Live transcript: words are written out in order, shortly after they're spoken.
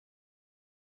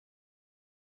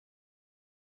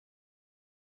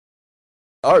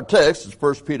Our text is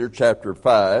 1 Peter chapter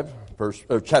 1,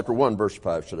 verse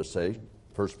 5, should I say.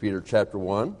 1 Peter chapter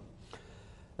 1,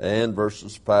 and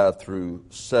verses 5 through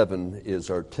 7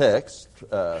 is our text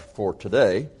for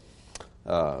today.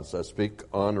 As I speak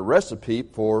on a recipe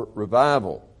for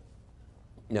revival.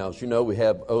 Now, as you know, we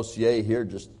have OCA here.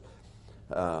 Just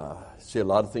see a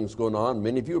lot of things going on.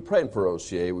 Many of you are praying for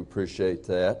OCA. We appreciate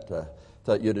that.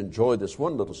 Thought you'd enjoy this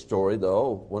one little story,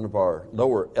 though. One of our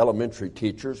lower elementary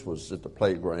teachers was at the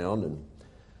playground, and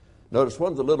noticed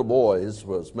one of the little boys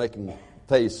was making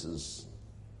faces,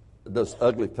 those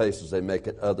ugly faces they make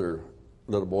at other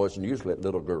little boys, and usually at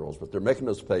little girls, but they're making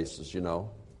those faces, you know.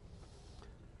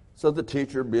 So the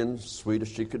teacher, being sweet as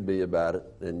she could be about it,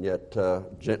 and yet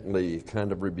gently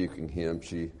kind of rebuking him,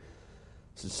 she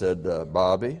said,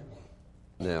 Bobby,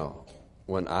 now,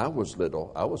 when I was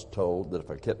little, I was told that if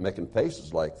I kept making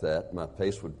faces like that, my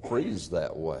face would freeze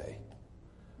that way.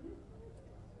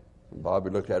 And Bobby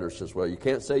looked at her and says, well, you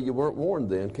can't say you weren't warned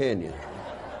then, can you?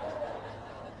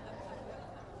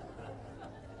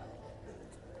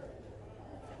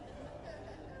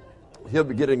 He'll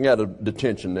be getting out of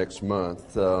detention next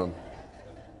month.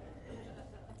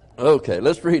 Okay,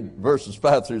 let's read verses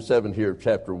 5 through 7 here of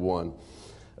chapter 1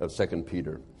 of 2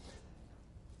 Peter.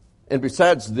 And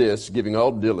besides this, giving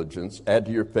all diligence, add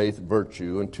to your faith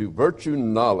virtue, and to virtue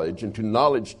knowledge, and to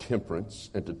knowledge temperance,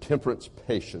 and to temperance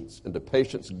patience, and to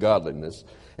patience godliness,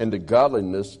 and to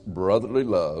godliness brotherly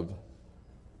love,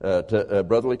 to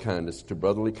brotherly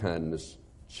kindness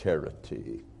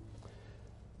charity.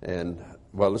 And,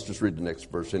 well, let's just read the next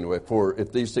verse anyway. For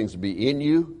if these things be in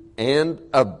you and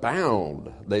abound,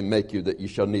 they make you that you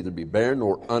shall neither be barren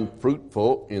nor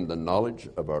unfruitful in the knowledge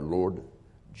of our Lord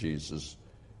Jesus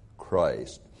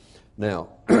Christ. Now,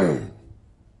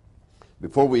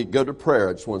 before we go to prayer,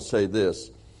 I just want to say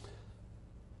this.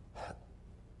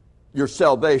 Your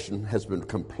salvation has been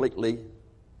completely,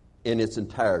 in its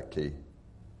entirety,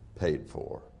 paid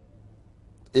for.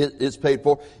 It is paid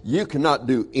for. You cannot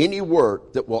do any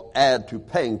work that will add to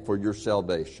paying for your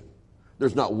salvation.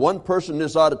 There's not one person in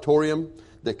this auditorium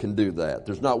that can do that.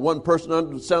 There's not one person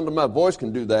under the sound of my voice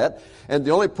can do that. And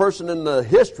the only person in the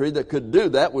history that could do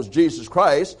that was Jesus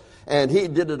Christ. And He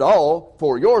did it all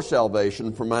for your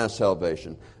salvation, for my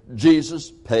salvation. Jesus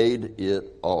paid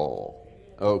it all.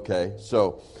 Okay,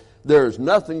 so there's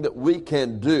nothing that we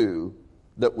can do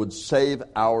that would save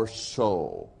our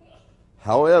soul.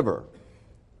 However,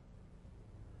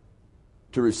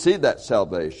 to receive that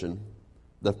salvation,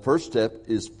 the first step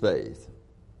is faith.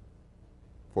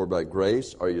 For by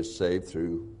grace are you saved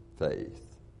through faith.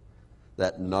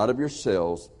 That not of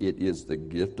yourselves, it is the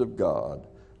gift of God,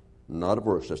 not of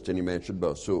works, lest any man should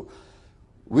boast. So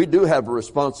we do have a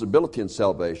responsibility in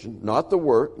salvation, not the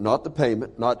work, not the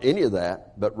payment, not any of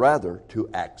that, but rather to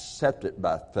accept it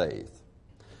by faith.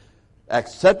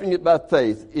 Accepting it by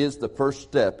faith is the first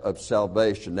step of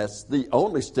salvation. That's the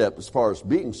only step as far as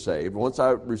being saved. Once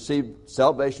I receive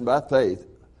salvation by faith,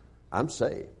 I'm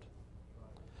saved.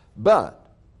 But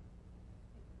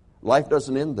life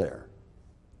doesn't end there.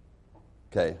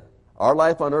 Okay? Our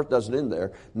life on earth doesn't end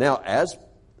there. Now, as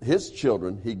His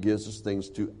children, He gives us things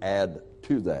to add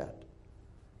to that,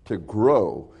 to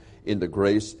grow in the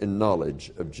grace and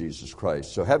knowledge of Jesus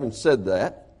Christ. So having said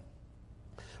that,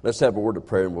 let's have a word of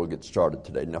prayer and we'll get started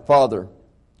today. Now, Father,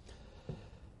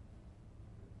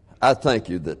 I thank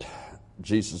You that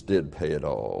Jesus did pay it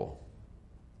all.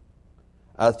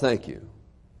 I thank You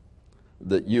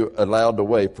that You allowed a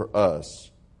way for us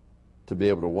to be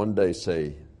able to one day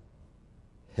say,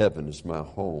 heaven is my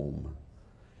home.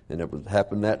 And it would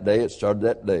happen that day, it started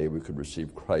that day, we could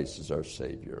receive Christ as our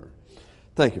Savior.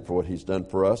 Thank You for what He's done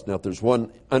for us. Now, if there's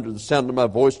one under the sound of my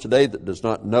voice today that does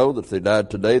not know that if they died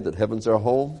today, that heaven's their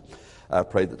home, I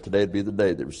pray that today would be the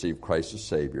day they receive Christ as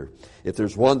Savior. If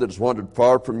there's one that has wandered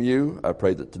far from You, I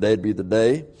pray that today would be the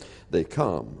day they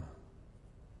come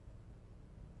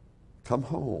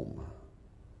home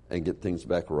and get things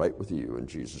back right with You in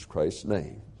Jesus Christ's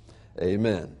name.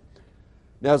 Amen.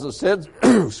 Now, as I said,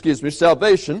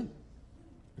 salvation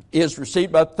is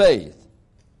received by faith,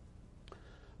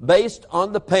 based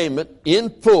on the payment in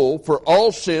full for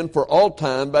all sin for all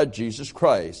time by Jesus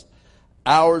Christ.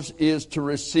 Ours is to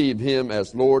receive Him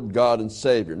as Lord, God, and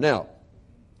Savior. Now,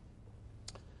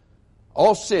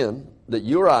 all sin that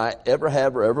you or I ever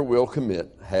have or ever will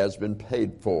commit has been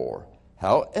paid for.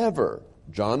 However,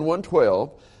 John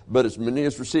 1:12, but as many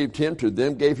as received Him, to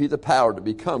them gave He the power to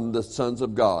become the sons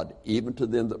of God, even to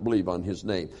them that believe on His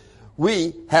name.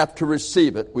 We have to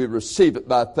receive it. We receive it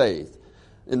by faith.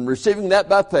 In receiving that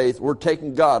by faith, we're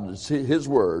taking God as His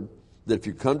word, that if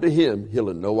you come to Him, He'll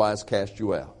in no wise cast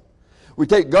you out. We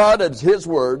take God as His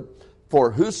word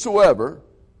For whosoever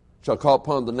shall call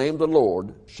upon the name of the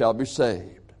Lord shall be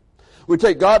saved. We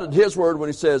take God at His word when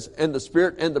He says, and the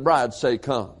Spirit and the bride say,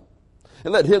 come.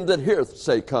 And let him that heareth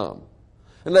say, come.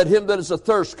 And let him that is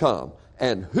athirst come.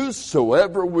 And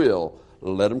whosoever will,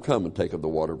 let him come and take of the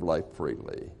water of life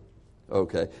freely.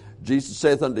 Okay. Jesus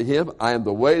saith unto him, I am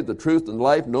the way, the truth, and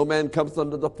life. No man cometh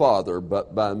unto the Father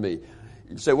but by me.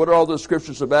 You say, what are all those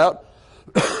scriptures about?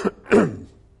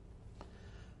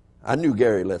 I knew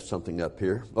Gary left something up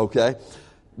here. Okay.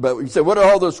 But you say, what are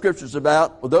all those scriptures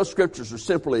about? Well, those scriptures are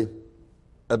simply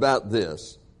about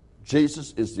this.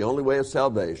 Jesus is the only way of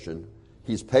salvation.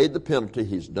 He's paid the penalty.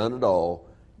 He's done it all.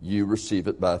 You receive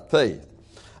it by faith.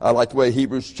 I like the way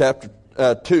Hebrews chapter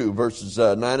 2, verses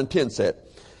 9 and 10 say it.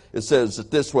 It says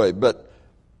it this way, but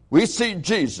we see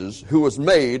Jesus, who was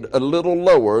made a little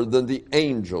lower than the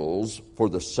angels for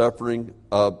the suffering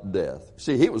of death.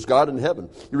 See, He was God in heaven.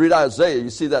 You read Isaiah, you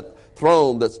see that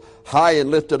throne that's high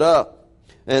and lifted up,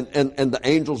 and the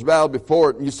angels bow before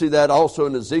it. And you see that also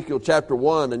in Ezekiel chapter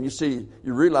 1, and you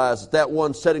realize that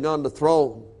one sitting on the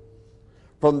throne,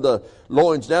 from the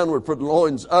loins downward, from the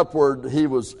loins upward, He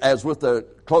was as with a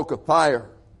cloak of fire.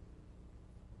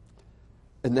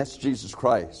 And that's Jesus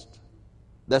Christ.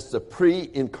 That's the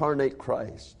pre-incarnate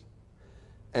Christ.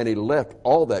 And He left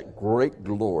all that great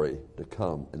glory to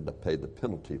come and to pay the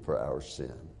penalty for our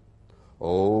sin.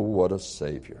 Oh, what a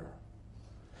Savior.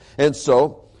 And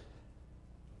so,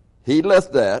 He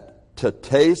left that to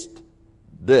taste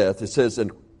death. It says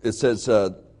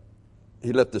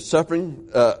He left the suffering.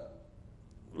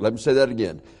 Let me say that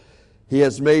again. He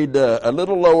has made a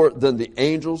little lower than the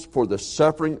angels for the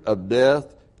suffering of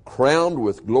death, crowned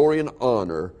with glory and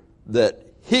honor, that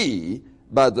He,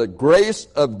 by the grace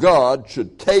of God,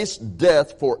 should taste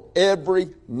death for every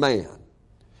man.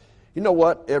 You know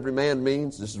what every man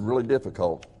means? This is really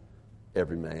difficult.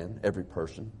 Every man, every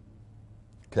person.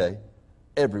 Okay?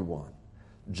 Everyone.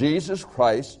 Jesus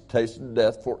Christ tasted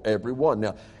death for everyone.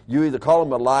 Now, you either call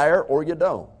Him a liar or you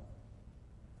don't.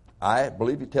 I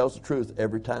believe He tells the truth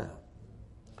every time.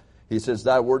 He says,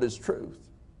 thy word is truth.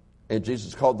 And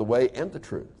Jesus called the way and the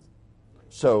truth.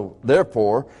 So,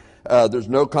 therefore, there's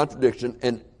no contradiction.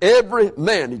 And every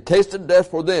man, He tasted death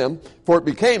for them, for it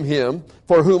became Him,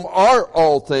 for whom are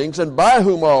all things, and by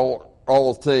whom are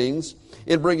all things,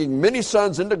 in bringing many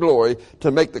sons into glory, to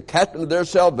make the captain of their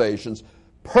salvations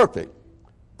perfect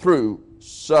through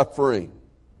suffering.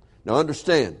 Now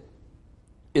understand,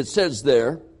 it says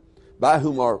there, by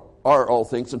whom are all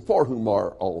things, and for whom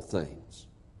are all things.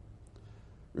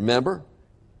 Remember,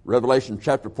 Revelation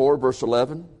chapter 4, verse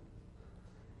 11.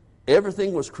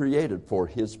 Everything was created for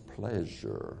His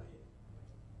pleasure.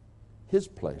 His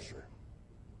pleasure.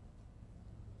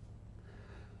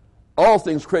 All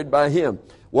things created by Him.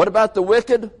 What about the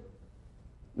wicked?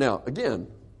 Now, again,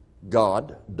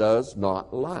 God does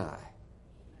not lie.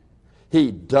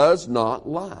 He does not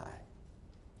lie.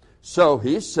 So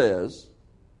He says,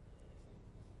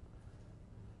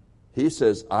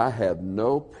 I have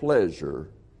no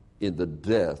pleasure in the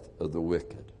death of the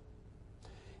wicked.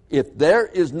 If there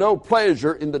is no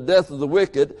pleasure in the death of the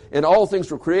wicked, and all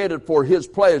things were created for His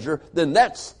pleasure, then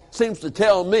that seems to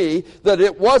tell me that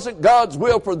it wasn't God's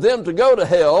will for them to go to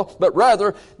hell, but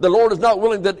rather the Lord is not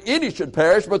willing that any should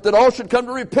perish, but that all should come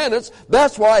to repentance.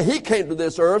 That's why He came to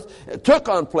this earth and took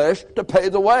on flesh to pay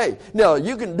the way. Now,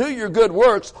 you can do your good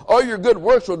works. All your good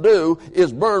works will do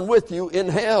is burn with you in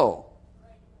hell.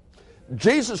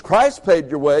 Jesus Christ paid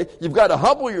your way. You've got to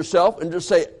humble yourself and just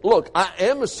say, look, I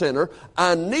am a sinner.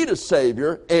 I need a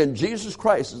Savior, and Jesus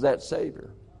Christ is that Savior.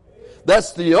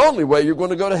 That's the only way you're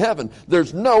going to go to heaven.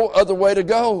 There's no other way to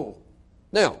go.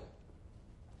 Now,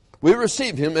 we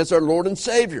receive Him as our Lord and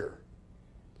Savior.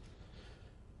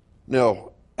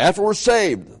 Now, after we're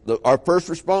saved, our first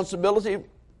responsibility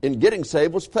in getting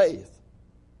saved was faith.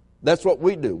 That's what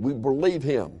we do. We believe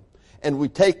Him, and we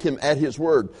take Him at His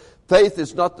word. Faith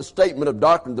is not the statement of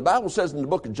doctrine. The Bible says in the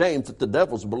book of James that the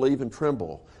devils believe and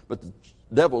tremble, but the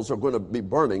devils are going to be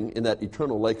burning in that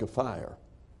eternal lake of fire.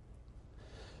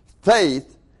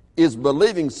 Faith is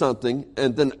believing something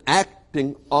and then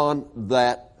acting on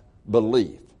that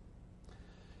belief.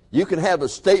 You can have a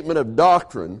statement of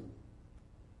doctrine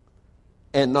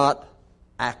and not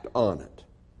act on it.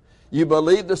 You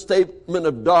believe the statement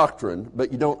of doctrine,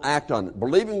 but you don't act on it.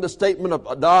 Believing the statement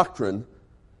of doctrine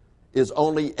is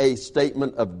only a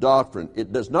statement of doctrine.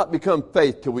 It does not become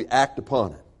faith till we act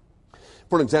upon it.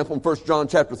 For example, in 1 John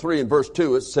chapter 3 and verse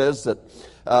 2, it says that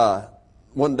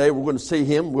one day we're going to see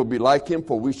Him, we'll be like Him,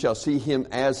 for we shall see Him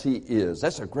as He is.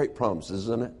 That's a great promise,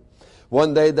 isn't it?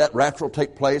 One day that rapture will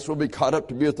take place. We'll be caught up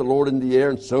to be with the Lord in the air,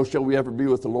 and so shall we ever be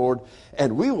with the Lord.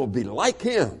 And we will be like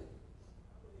Him.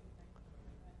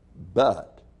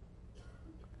 But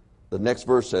the next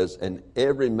verse says, and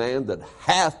every man that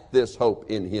hath this hope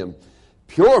in him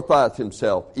purifieth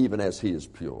himself even as he is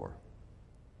pure.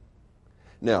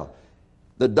 Now,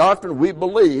 the doctrine, we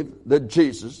believe that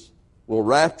Jesus will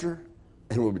rapture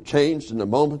and will be changed in a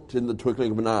moment, in the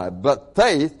twinkling of an eye. But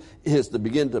faith is to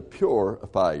begin to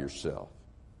purify yourself,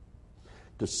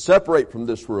 to separate from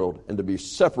this world and to be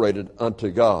separated unto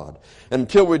God. And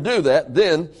until we do that,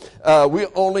 then we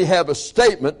only have a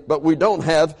statement, but we don't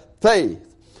have faith.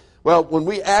 Well, when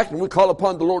we act and we call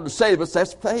upon the Lord to save us,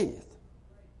 that's faith.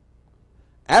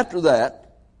 After that,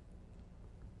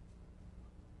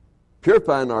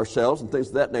 purifying ourselves and things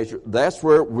of that nature, that's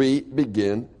where we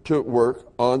begin to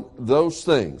work on those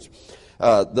things.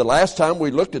 The last time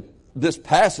we looked at this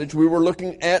passage, we were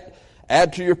looking at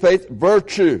add to your faith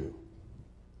virtue.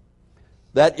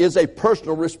 That is a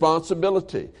personal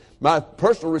responsibility. My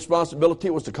personal responsibility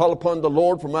was to call upon the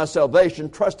Lord for my salvation,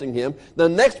 trusting Him. The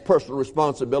next personal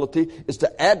responsibility is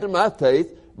to add to my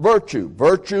faith virtue.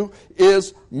 Virtue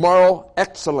is moral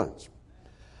excellence.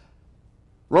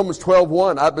 Romans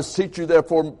 12:1, I beseech you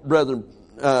therefore, brethren,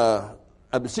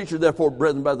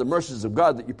 by the mercies of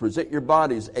God, that you present your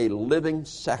bodies a living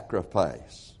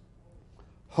sacrifice,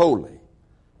 holy,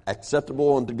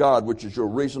 acceptable unto God, which is your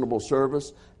reasonable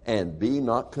service, and be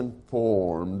not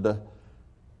conformed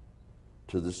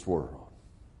to this world,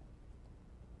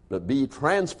 but be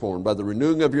transformed by the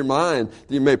renewing of your mind,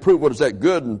 that you may prove what is that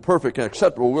good and perfect and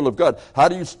acceptable will of God. How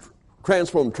do you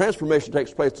transform? Transformation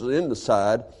takes place on the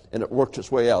inside, and it works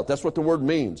its way out. That's what the word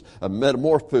means. A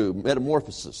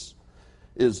metamorphosis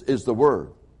is the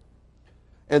word.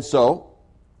 And so,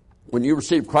 when you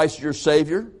receive Christ as your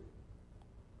Savior,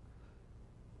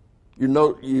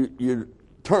 you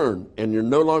turn and you're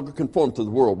no longer conformed to the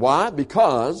world. Why?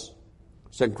 Because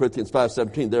 2 Corinthians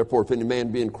 5:17, therefore, if any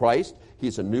man be in Christ,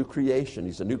 he's a new creation.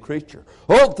 He's a new creature.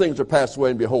 All things are passed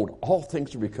away, and behold, all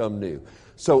things are become new.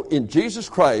 So in Jesus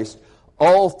Christ,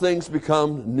 all things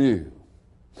become new.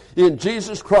 In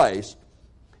Jesus Christ,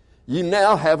 you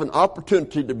now have an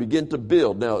opportunity to begin to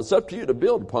build. Now, it's up to you to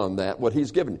build upon that, what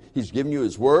He's given you. He's given you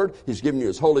His Word. He's given you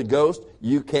His Holy Ghost.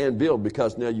 You can build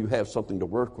because now you have something to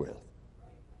work with.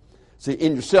 See,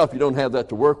 in yourself, you don't have that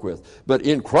to work with. But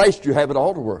in Christ, you have it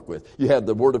all to work with. You have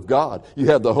the Word of God. You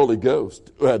have the Holy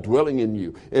Ghost dwelling in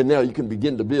you. And now you can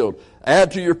begin to build.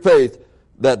 Add to your faith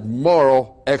that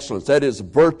moral excellence. That is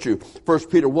virtue. 1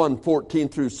 Peter 1:14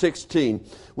 through 16.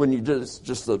 When you just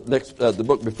the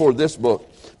book before this book.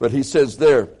 But he says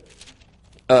there,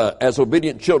 as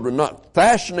obedient children, not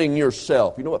fashioning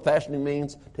yourself. You know what fashioning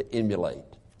means? To emulate.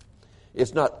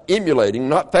 It's not emulating,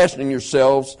 not fashioning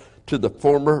yourselves to the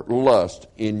former lust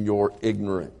in your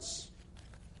ignorance.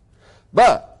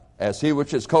 But as He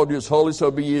which has called you is holy,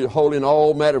 so be ye holy in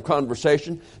all matter of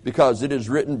conversation, because it is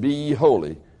written, be ye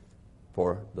holy,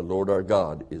 for the Lord our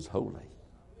God is holy.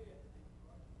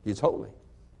 He's holy.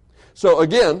 So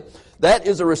again, that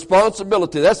is a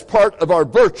responsibility. That's part of our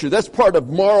virtue. That's part of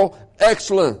moral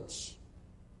excellence.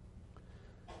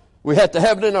 We have to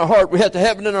have it in our heart. We have to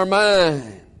have it in our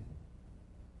mind.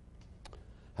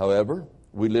 However,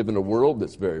 we live in a world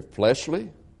that's very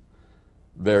fleshly,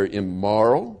 very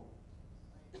immoral,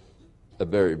 a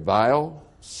very vile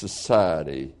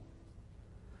society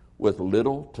with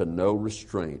little to no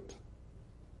restraint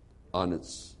on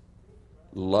its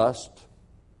lust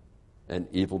and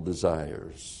evil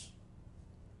desires.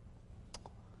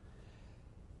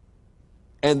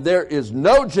 And there is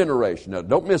no generation, now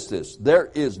don't miss this,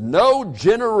 there is no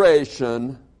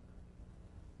generation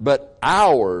but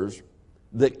ours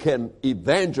that can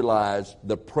evangelize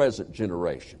the present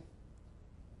generation.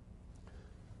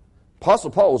 Apostle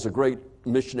Paul was a great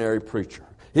missionary preacher.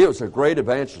 He was a great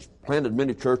evangelist, planted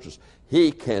many churches.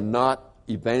 He cannot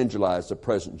evangelize the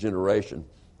present generation.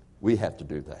 We have to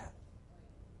do that.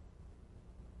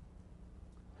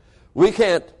 We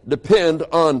can't depend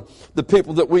on the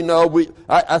people that we know.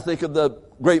 I think of the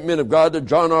great men of God, the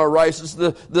John R. Rices,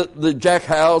 the Jack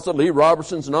Howells, the Lee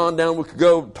Robertsons, and on down we could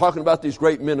go talking about these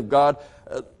great men of God.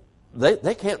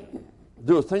 They can't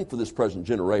do a thing for this present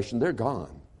generation. They're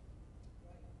gone.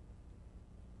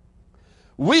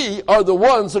 We are the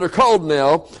ones that are called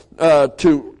now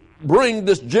to bring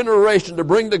this generation, to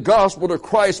bring the gospel to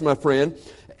Christ, my friend.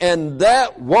 And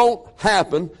that won't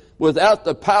happen without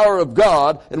the power of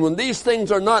God. And when these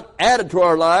things are not added to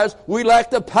our lives, we lack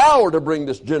the power to bring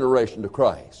this generation to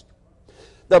Christ.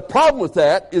 The problem with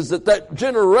that is that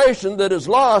generation that is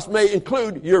lost may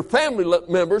include your family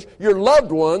members, your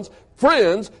loved ones,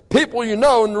 friends, people you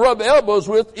know and rub elbows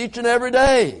with each and every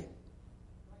day.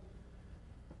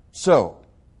 So,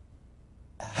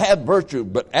 have virtue,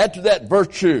 but add to that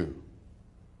virtue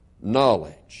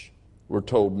knowledge, we're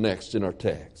told next in our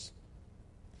text.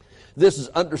 This is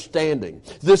understanding.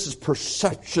 This is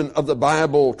perception of the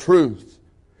Bible truth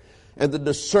and the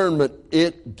discernment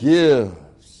it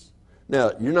gives.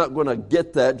 Now, you're not going to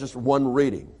get that just one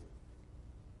reading.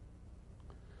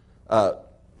 A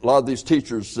lot of these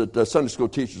teachers, Sunday school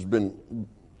teachers, have been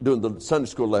doing the Sunday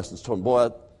school lessons, told them, boy, I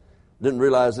didn't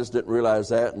realize this, didn't realize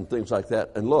that, and things like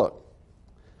that. And look,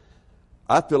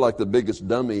 I feel like the biggest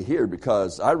dummy here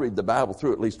because I read the Bible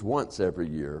through at least once every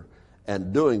year,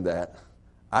 and doing that,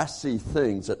 I see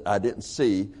things that I didn't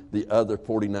see the other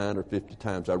 49 or 50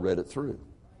 times I read it through.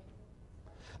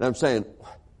 And I'm saying,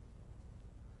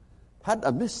 how did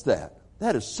I miss that?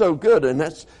 That is so good, and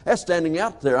that's standing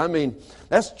out there. I mean,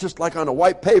 that's just like on a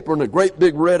white paper and a great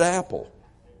big red apple.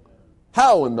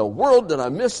 How in the world did I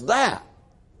miss that?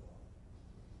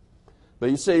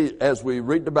 But you see, as we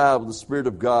read the Bible, the Spirit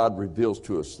of God reveals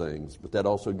to us things, but that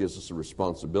also gives us a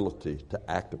responsibility to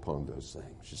act upon those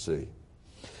things, you see.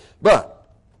 But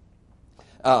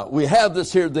we have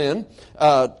this here then,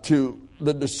 to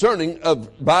the discerning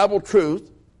of Bible truth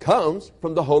comes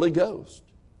from the Holy Ghost.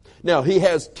 Now, He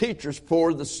has teachers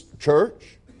for the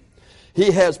church.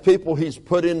 He has people He's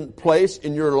put in place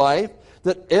in your life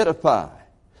that edify.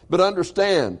 But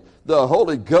understand, the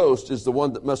Holy Ghost is the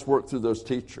one that must work through those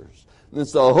teachers. And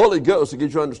it's the Holy Ghost that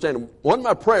gives you understanding. One of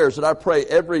my prayers that I pray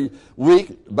every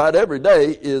week, about every day,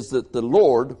 is that the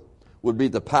Lord would be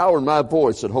the power in my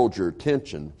voice that holds your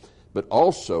attention, but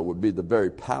also would be the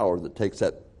very power that takes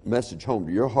that message home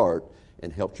to your heart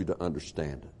and helps you to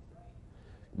understand it.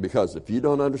 Because if you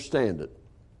don't understand it,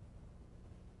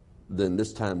 then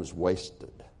this time is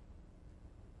wasted.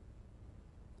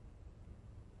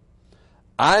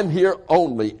 I'm here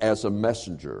only as a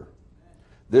messenger.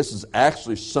 This is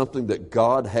actually something that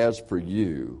God has for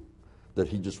you that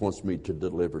He just wants me to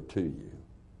deliver to you.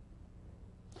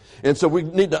 And so we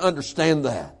need to understand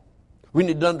that. We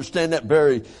need to understand that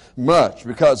very much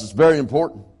because it's very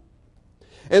important.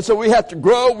 And so we have to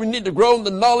grow. We need to grow in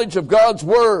the knowledge of God's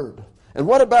Word. And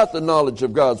what about the knowledge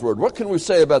of God's Word? What can we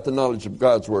say about the knowledge of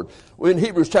God's Word? Well, in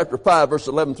Hebrews chapter 5, verse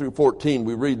 11 through 14,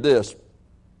 we read this.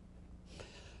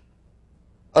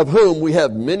 Of whom we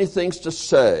have many things to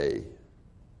say,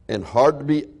 and hard to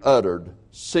be uttered,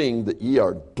 seeing that ye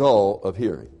are dull of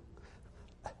hearing.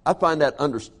 I find that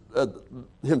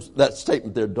that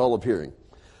statement there, dull of hearing.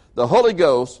 The Holy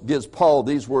Ghost gives Paul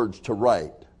these words to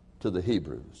write to the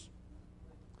Hebrews.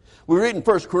 We read in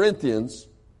 1 Corinthians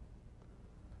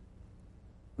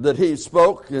that he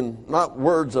spoke in not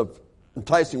words of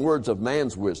enticing words of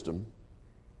man's wisdom.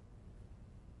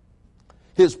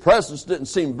 His presence didn't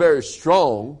seem very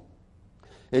strong,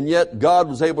 and yet God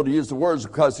was able to use the words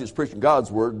because he was preaching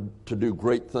God's word to do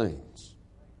great things.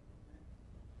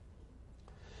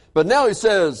 But now he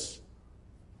says,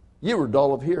 you were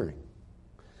dull of hearing.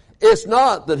 It's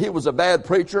not that he was a bad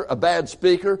preacher, a bad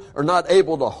speaker, or not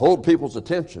able to hold people's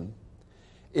attention.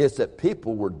 It's that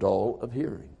people were dull of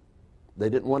hearing. They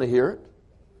didn't want to hear it.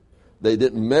 They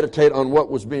didn't meditate on what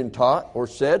was being taught or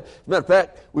said. As a matter of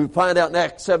fact, we find out in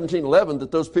Acts 17:11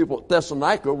 that those people at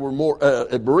Thessalonica were more,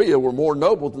 at Berea were more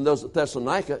noble than those at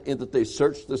Thessalonica, in that they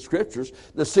searched the Scriptures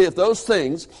to see if those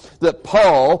things that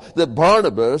Paul, that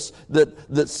Barnabas,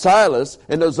 that Silas,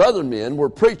 and those other men were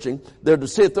preaching, they're to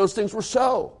see if those things were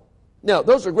so. Now,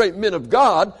 those are great men of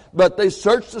God, but they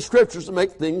searched the Scriptures to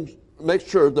make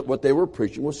sure that what they were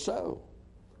preaching was so.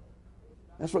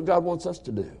 That's what God wants us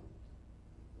to do.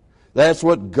 That's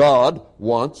what God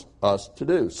wants us to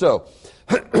do. So,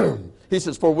 he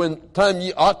says, for when time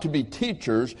ye ought to be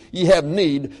teachers, ye have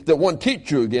need that one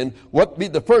teach you again which be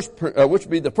the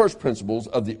first principles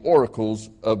of the oracles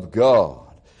of God.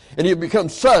 And ye become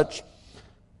such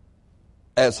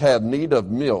as have need of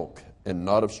milk and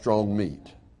not of strong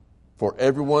meat. For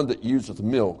everyone that useth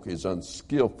milk is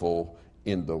unskillful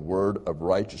in the word of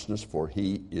righteousness, for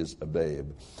he is a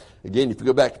babe. Again, if you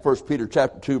go back to 1 Peter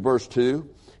chapter 2, verse 2,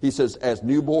 he says, as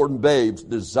newborn babes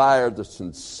desire the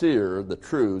sincere, the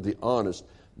true, the honest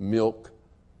milk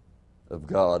of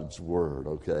God's word,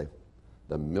 okay?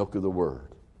 The milk of the word.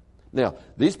 Now,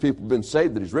 these people have been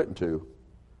saved that he's written to.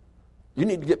 You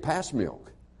need to get past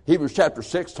milk. Hebrews chapter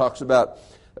 6 talks about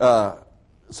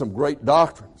some great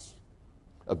doctrines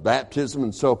of baptism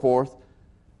and so forth.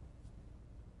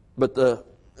 But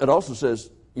it also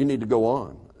says you need to go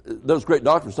on. Those great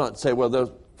doctrines not to say,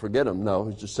 well, forget them. No,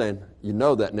 he's just saying, you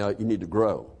know that now, you need to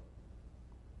grow.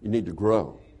 You need to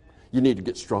grow. You need to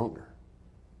get stronger.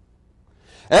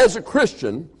 As a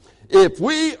Christian, if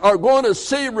we are going to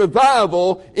see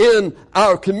revival in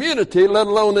our community, let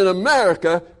alone in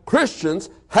America, Christians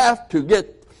have to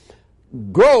get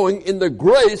growing in the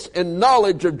grace and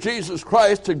knowledge of Jesus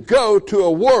Christ to go to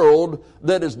a world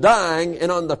that is dying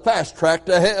and on the fast track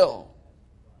to hell.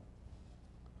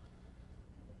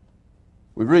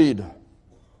 We read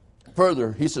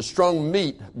further, he says, strong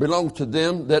meat belongs to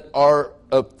them that are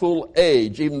of full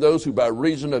age, even those who by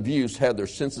reason of use have their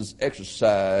senses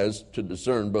exercised to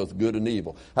discern both good and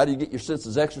evil. How do you get your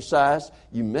senses exercised?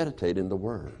 You meditate in the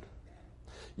Word.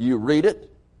 You read it,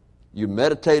 you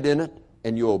meditate in it,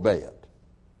 and you obey it.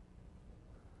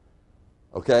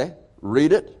 Okay?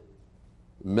 Read it,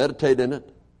 meditate in it,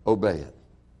 obey it.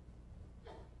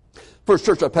 First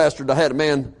church I pastored, I had a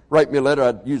man write me a letter.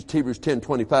 I used Hebrews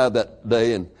 10:25 that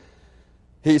day, and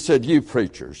he said, you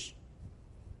preachers.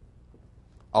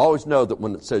 I always know that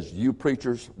when it says you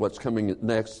preachers, what's coming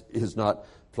next is not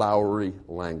flowery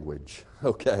language.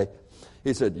 Okay?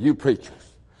 He said, you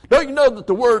preachers. Don't you know that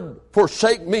the word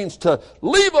forsake means to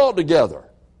leave altogether?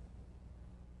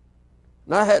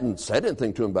 And I hadn't said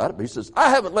anything to him about it, but he says, I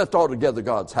haven't left altogether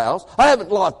God's house. I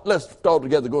haven't left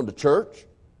altogether going to church.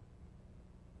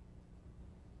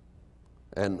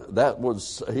 And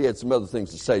he had some other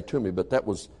things to say to me, but that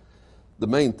was the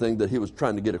main thing that he was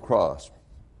trying to get across.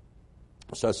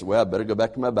 So I said, well, I better go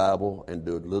back to my Bible and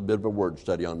do a little bit of a word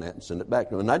study on that and send it back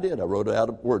to him. And I did. I wrote out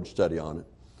a word study on it.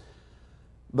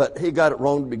 But he got it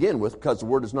wrong to begin with because the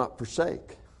word is not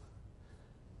forsake.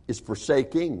 It's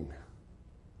forsaking.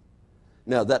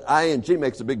 Now, that ing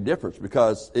makes a big difference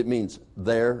because it means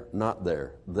there, not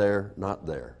there, there, not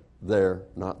there, there,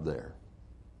 not there.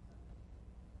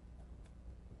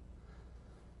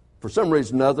 For some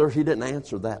reason or another, he didn't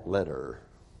answer that letter,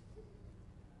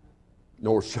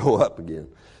 nor show up again.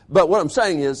 But what I'm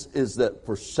saying is that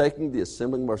forsaking the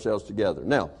assembling of ourselves together.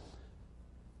 Now,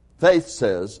 faith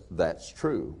says that's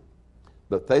true.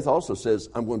 But faith also says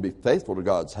I'm going to be faithful to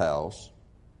God's house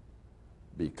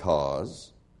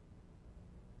because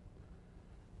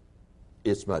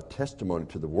it's my testimony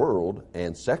to the world,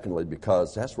 and secondly,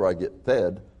 because that's where I get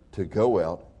fed to go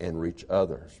out and reach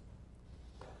others.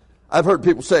 I've heard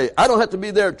people say, I don't have to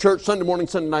be there at church Sunday morning,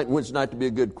 Sunday night, and Wednesday night to be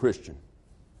a good Christian.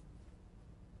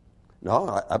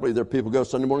 No, I believe there are people who go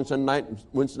Sunday morning, Sunday night, and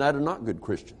Wednesday night are not good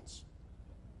Christians.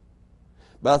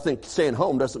 But I think staying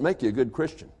home doesn't make you a good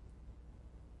Christian.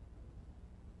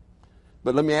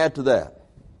 But let me add to that.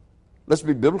 Let's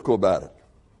be biblical about it.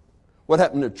 What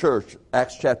happened in church,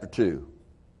 Acts chapter 2?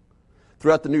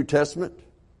 Throughout the New Testament,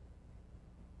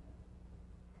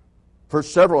 for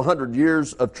several hundred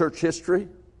years of church history,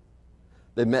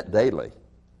 they met daily.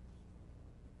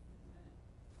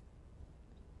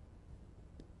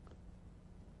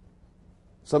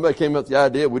 Somebody came up with the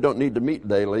idea we don't need to meet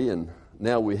daily, and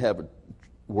now we have a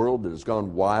world that has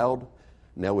gone wild.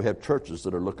 Now we have churches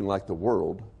that are looking like the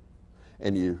world.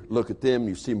 And you look at them,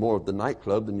 you see more of the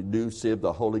nightclub than you do see of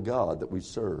the holy God that we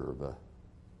serve.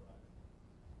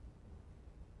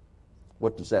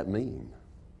 What does that mean?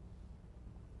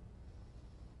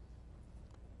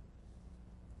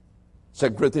 2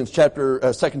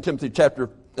 Timothy chapter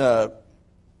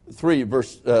 3,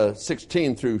 verse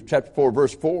 16 through chapter 4,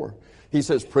 verse 4. He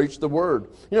says, preach the word.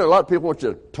 You know, a lot of people want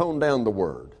you to tone down the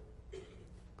word.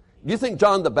 Do you think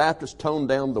John the Baptist toned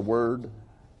down the word?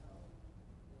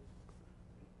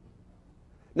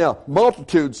 Now,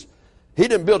 multitudes, he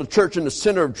didn't build a church in the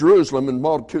center of Jerusalem and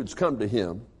multitudes come to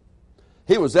him.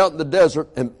 He was out in the desert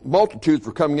and multitudes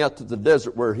were coming out to the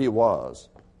desert where he was.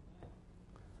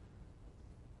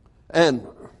 And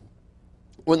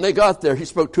when they got there, he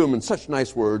spoke to them in such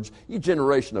nice words. You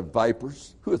generation of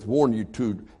vipers, who hath warned you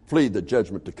to flee the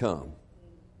judgment to come?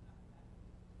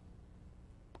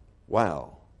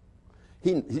 Wow.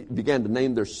 He began to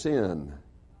name their sin.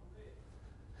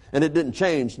 And it didn't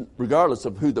change regardless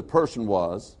of who the person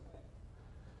was.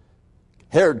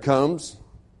 Herod comes,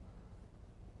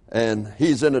 and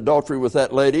he's in adultery with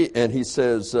that lady, and he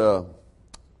says,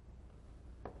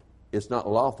 it's not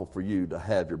lawful for you to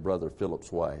have your brother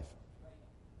Philip's wife.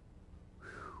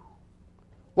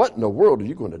 What in the world are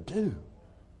you going to do?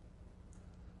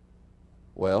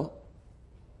 Well,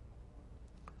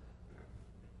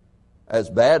 as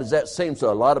bad as that seems to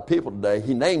a lot of people today,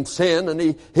 he names sin and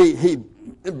he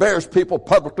embarrassed people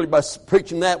publicly by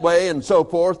preaching that way and so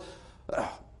forth.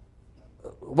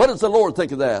 What does the Lord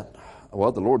think of that?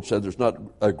 Well, the Lord said there's not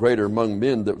a greater among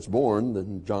men that was born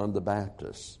than John the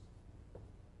Baptist.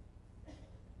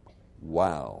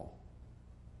 Wow.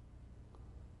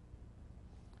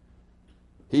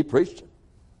 He preached it.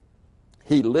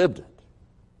 He lived it.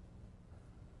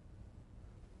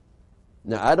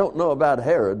 Now, I don't know about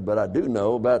Herod, but I do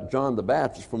know about John the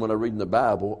Baptist from when I read in the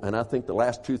Bible, and I think the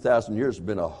last 2,000 years have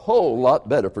been a whole lot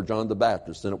better for John the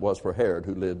Baptist than it was for Herod,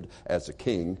 who lived as a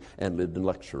king and lived in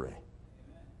luxury.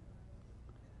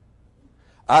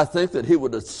 I think that he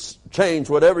would have changed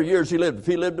whatever years he lived. If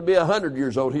he lived to be 100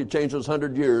 years old, he'd change those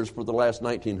 100 years for the last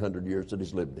 1,900 years that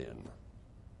he's lived in.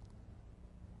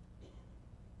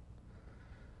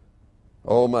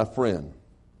 Oh, my friend.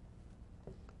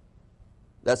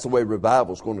 That's the way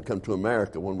revival is going to come to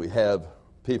America, when we have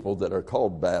people that are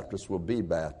called Baptists will be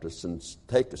Baptists and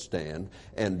take a stand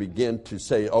and begin to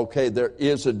say, okay, there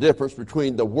is a difference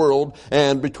between the world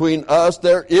and between us.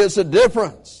 There is a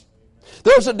difference.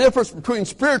 There's a difference between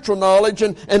spiritual knowledge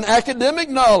and academic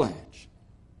knowledge.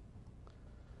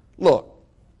 Look,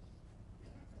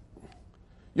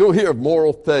 you'll hear of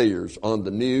moral failures on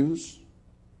the news.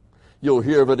 You'll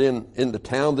hear of it in the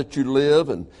town that you live,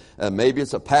 and maybe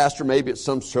it's a pastor, maybe it's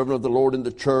some servant of the Lord in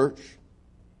the church.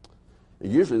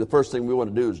 And usually the first thing we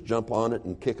want to do is jump on it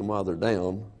and kick them while they're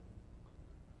down.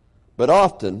 But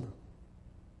often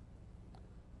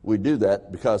we do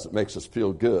that because it makes us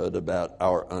feel good about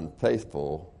our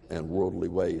unfaithful and worldly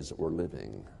ways that we're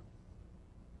living.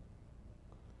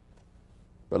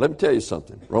 But let me tell you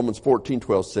something. Romans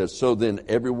 14:12 says, so then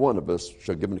every one of us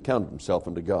shall give an account of himself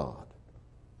unto God.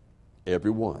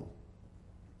 Every one.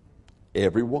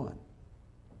 Every one.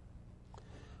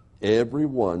 Every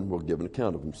one will give an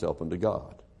account of himself unto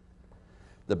God.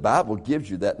 The Bible gives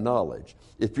you that knowledge.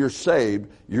 If you're saved,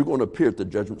 you're going to appear at the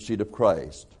judgment seat of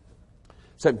Christ.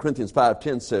 2 Corinthians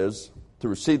 5:10 says, to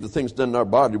receive the things done in our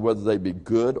body, whether they be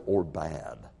good or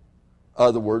bad.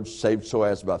 Other words, saved so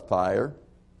as by fire,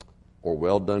 or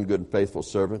well done, good and faithful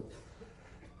servant.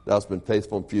 Thou hast been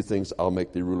faithful in few things, I'll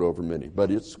make thee ruler over many.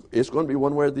 But it's going to be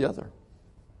one way or the other.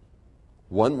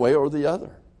 One way or the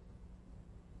other.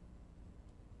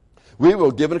 We will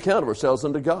give an account of ourselves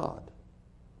unto God.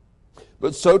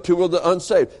 But so too will the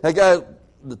unsaved. A guy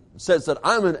that says that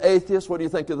I'm an atheist, what do you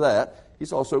think of that?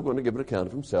 He's also going to give an account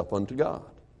of himself unto God.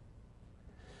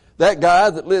 That guy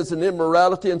that lives in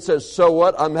immorality and says, so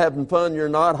what, I'm having fun, you're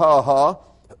not, ha ha.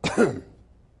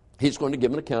 He's going to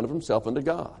give an account of himself unto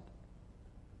God.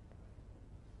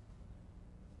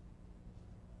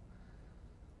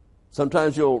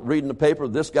 Sometimes you'll read in the paper,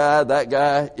 this guy, that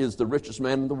guy is the richest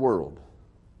man in the world.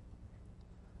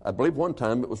 I believe one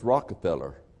time it was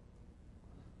Rockefeller,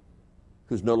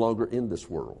 who's no longer in this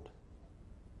world.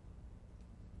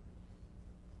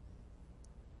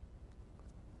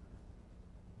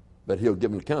 But he'll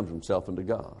give an account of himself unto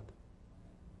God.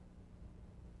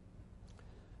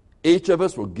 Each of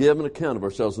us will give an account of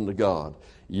ourselves unto God.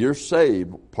 You're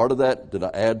saved. Part of that, did I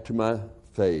add to my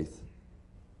faith?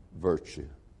 Virtue.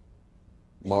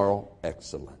 Moral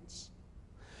excellence.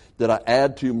 Did I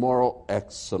add to moral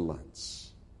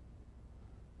excellence?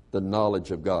 The knowledge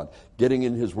of God. Getting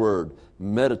in His Word.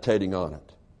 Meditating on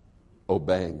it.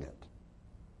 Obeying it.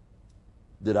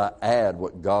 Did I add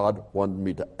what God wanted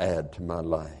me to add to my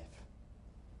life?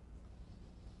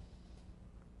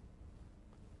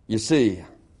 You see,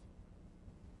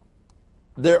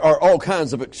 there are all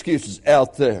kinds of excuses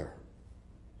out there.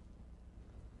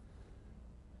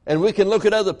 And we can look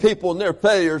at other people and their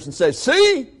failures and say,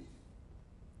 see?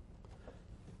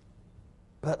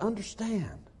 But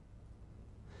understand,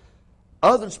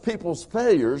 other people's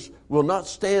failures will not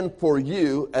stand for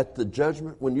you at the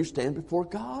judgment when you stand before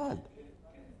God.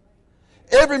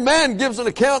 Every man gives an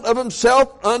account of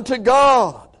himself unto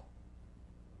God.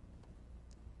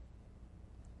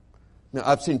 Now,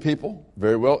 I've seen people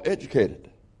very well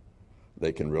educated.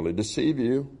 They can really deceive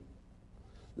you.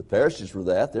 The Pharisees were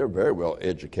that. They were very well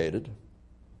educated.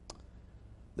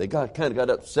 They kind of got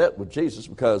upset with Jesus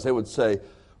because they would say,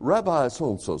 Rabbi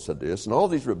so-and-so said this, and all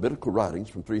these rabbinical writings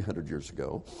from 300 years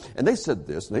ago, and they said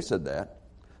this, and they said that.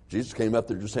 Jesus came up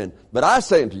there just saying, but I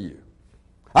say unto you,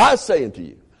 I say unto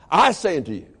you, I say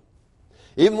unto you.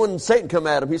 Even when Satan come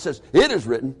at him, he says, it is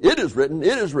written, it is written,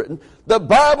 it is written. The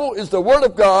Bible is the Word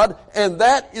of God, and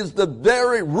that is the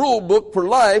very rule book for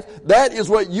life. That is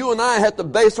what you and I have to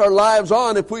base our lives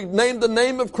on if we name the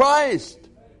name of Christ.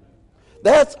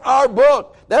 That's our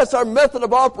book. That's our method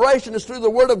of operation, is through the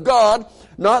Word of God,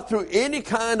 not through any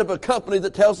kind of a company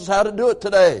that tells us how to do it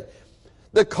today.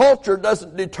 The culture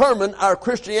doesn't determine our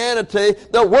Christianity.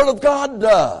 The Word of God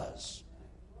does.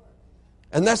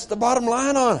 And that's the bottom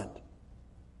line on it.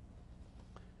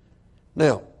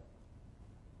 Now,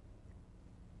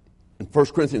 in 1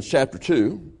 Corinthians chapter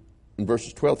 2, in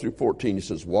verses 12 through 14, he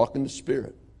says, walk in the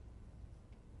Spirit.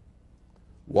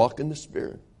 Walk in the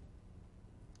Spirit.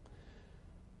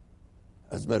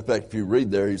 As a matter of fact, if you read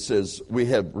there, he says, we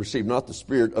have received not the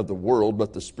spirit of the world,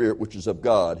 but the spirit which is of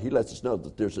God. He lets us know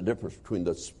that there's a difference between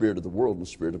the spirit of the world and the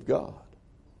spirit of God.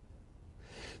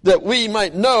 That we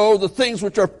might know the things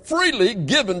which are freely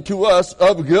given to us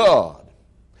of God.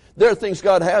 There are things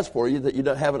God has for you that you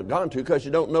haven't gone to because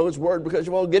you don't know His Word, because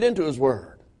you won't get into His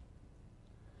Word.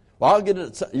 Well, I'll get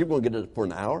it. You're going to get it for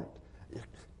an hour?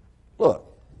 Look.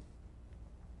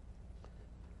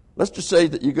 Let's just say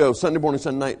that you go Sunday morning,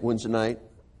 Sunday night, Wednesday night.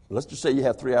 Let's just say you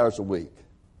have 3 hours a week.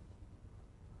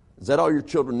 Is that all your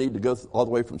children need to go all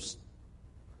the way from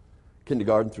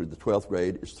kindergarten through the 12th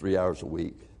grade is 3 hours a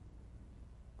week?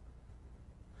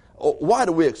 Why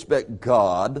do we expect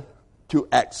God to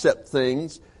accept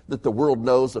things that the world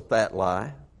knows a fat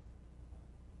lie?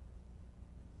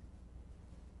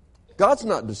 God's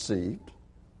not deceived.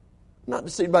 Not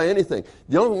deceived by anything.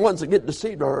 The only ones that get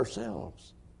deceived are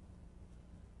ourselves.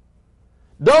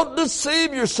 Don't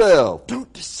deceive yourself.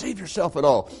 Don't deceive yourself at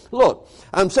all. Look,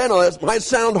 I'm saying all this might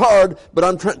sound hard, but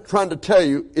I'm trying to tell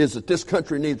you is that this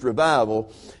country needs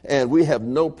revival, and we have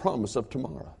no promise of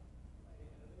tomorrow.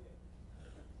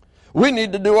 We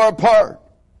need to do our part.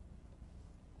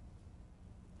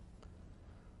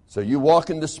 So you walk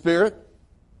in the Spirit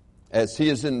as He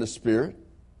is in the Spirit,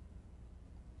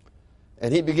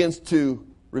 and He begins to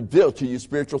reveal to you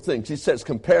spiritual things. He says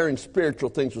comparing spiritual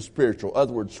things with spiritual. In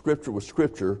other words, Scripture with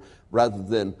Scripture rather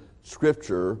than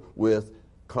Scripture with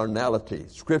carnality.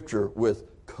 Scripture with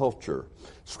culture.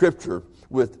 Scripture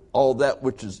with all that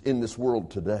which is in this world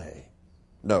today.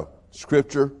 No,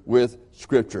 Scripture with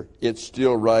Scripture. It's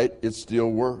still right. It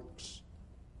still works.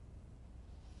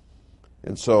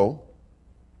 And so,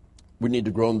 we need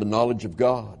to grow in the knowledge of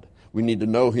God. We need to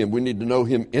know Him. We need to know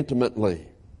Him intimately.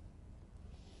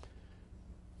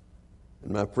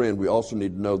 And my friend, we also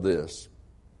need to know this.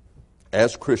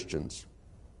 As Christians,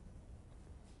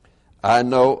 I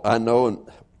know, and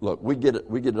look, we get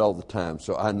it all the time,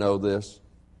 so I know this.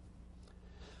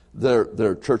 There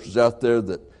are churches out there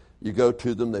that you go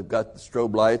to them, they've got the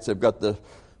strobe lights, they've got the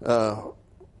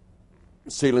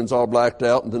ceilings all blacked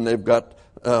out, and then they've got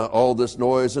all this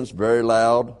noise, and it's very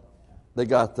loud. They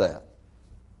got that.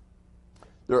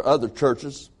 There are other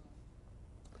churches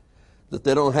that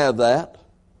they don't have that.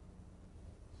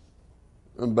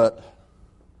 But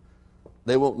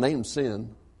they won't name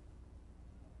sin.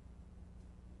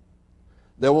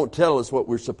 They won't tell us what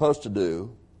we're supposed to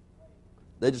do.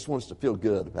 They just want us to feel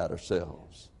good about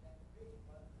ourselves.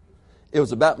 It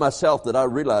was about myself that I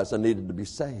realized I needed to be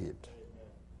saved.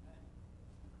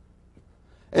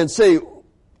 And see,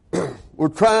 we're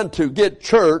trying to get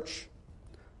church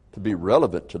to be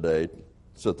relevant today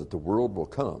so that the world will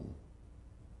come.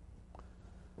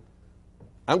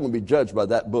 I'm going to be judged by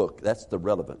that book. That's the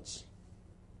relevance.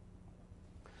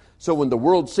 So when the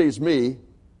world sees me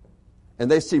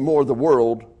and they see more of the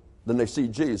world than they see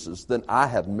Jesus, then I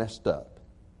have messed up.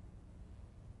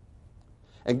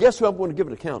 And guess who I'm going to give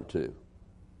an account to?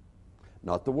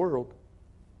 Not the world,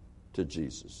 to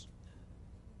Jesus.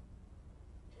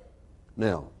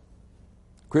 Now,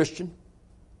 Christian,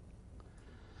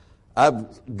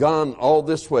 I've gone all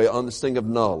this way on this thing of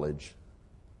knowledge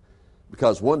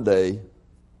because one day,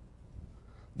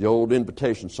 the old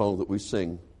invitation song that we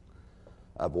sing,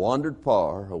 I've wandered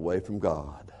far away from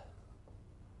God,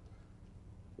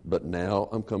 but now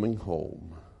I'm coming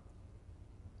home.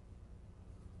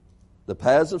 The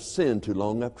paths of sin too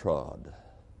long I've trod,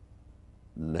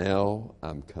 now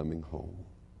I'm coming home.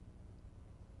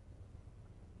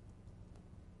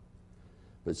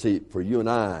 But see, for you and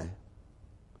I,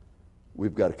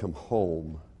 we've got to come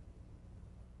home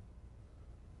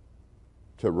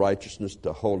to righteousness,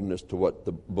 to holiness, to what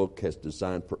the book has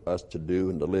designed for us to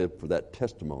do and to live for that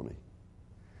testimony,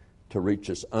 to reach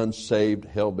this unsaved,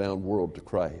 hell-bound world to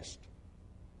Christ.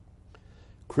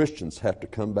 Christians have to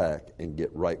come back and get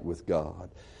right with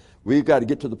God. We've got to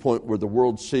get to the point where the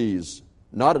world sees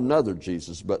not another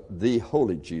Jesus, but the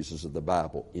holy Jesus of the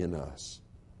Bible in us.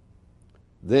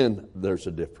 Then there's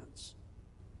a difference.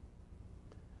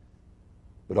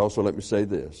 But also let me say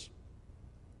this.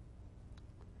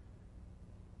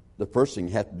 The first thing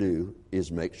you have to do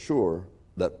is make sure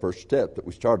that first step that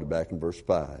we started back in verse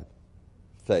 5,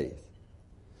 faith.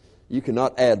 You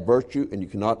cannot add virtue and you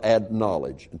cannot add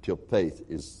knowledge until faith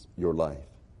is your life.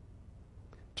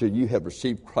 Till you have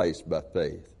received Christ by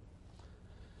faith.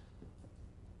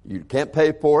 You can't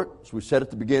pay for it, as we said at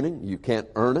the beginning. You can't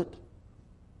earn it.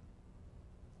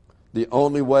 The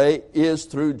only way is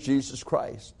through Jesus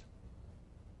Christ.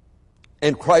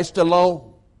 And Christ alone.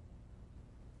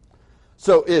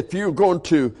 So if you're going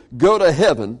to go to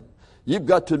heaven, you've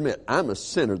got to admit, I'm a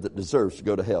sinner that deserves to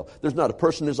go to hell. There's not a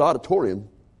person in this auditorium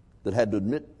that had to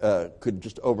admit, could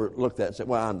just overlook that and say,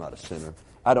 well, I'm not a sinner.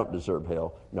 I don't deserve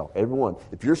hell. No, everyone,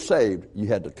 if you're saved, you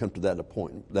had to come to that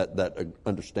appointment, that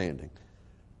understanding.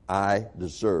 I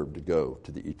deserve to go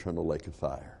to the eternal lake of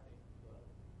fire.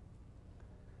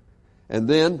 And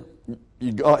then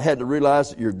you had to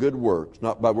realize that your good works,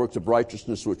 not by works of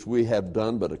righteousness which we have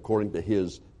done, but according to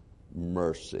His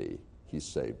mercy, He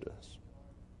saved us.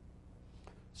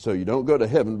 So you don't go to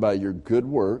heaven by your good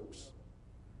works,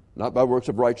 not by works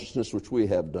of righteousness which we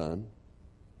have done.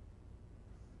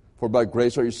 For by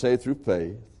grace are you saved through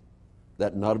faith,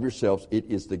 that not of yourselves, it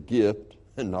is the gift,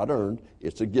 and not earned,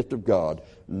 it's a gift of God,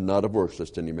 not of works,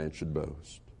 lest any man should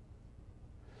boast.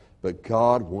 But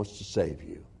God wants to save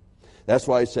you. That's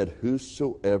why He said,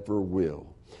 whosoever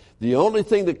will. The only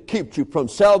thing that keeps you from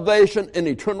salvation and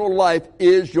eternal life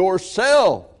is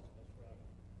yourself.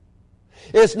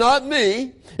 It's not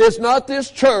me. It's not this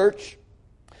church.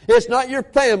 It's not your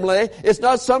family. It's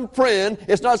not some friend.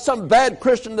 It's not some bad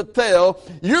Christian that fell.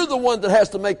 You're the one that has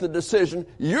to make the decision.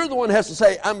 You're the one that has to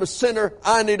say, I'm a sinner.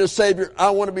 I need a Savior.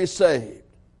 I want to be saved.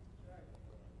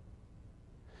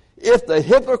 If the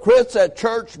hypocrites at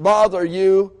church bother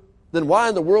you, then why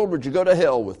in the world would you go to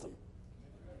hell with them?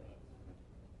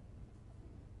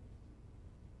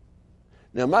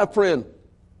 Now, my friend,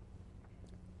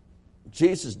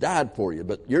 Jesus died for you,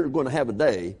 but you're going to have a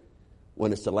day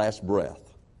when it's the last breath.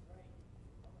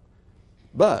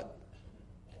 But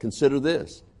consider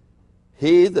this.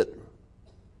 He that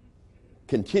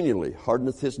continually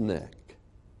hardeneth his neck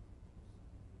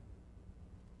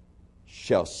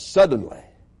shall suddenly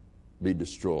be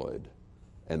destroyed,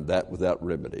 and that without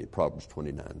remedy. Proverbs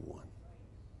 29:1.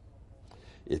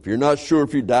 If you're not sure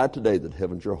if you die today that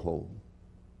heaven's your home,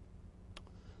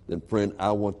 then friend,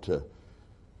 I want to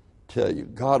tell you,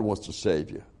 God wants to save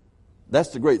you. That's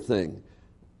the great thing.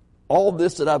 All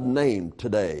this that I've named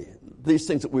today, these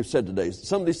things that we've said today,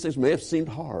 some of these things may have seemed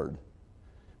hard,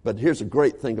 but here's a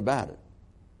great thing about it.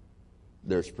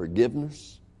 There's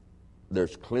forgiveness,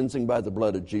 there's cleansing by the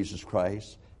blood of Jesus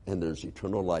Christ, and there's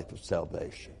eternal life of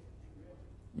salvation.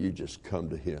 You just come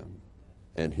to Him,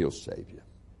 and He'll save you.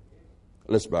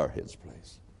 Let's bow our heads,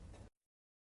 please.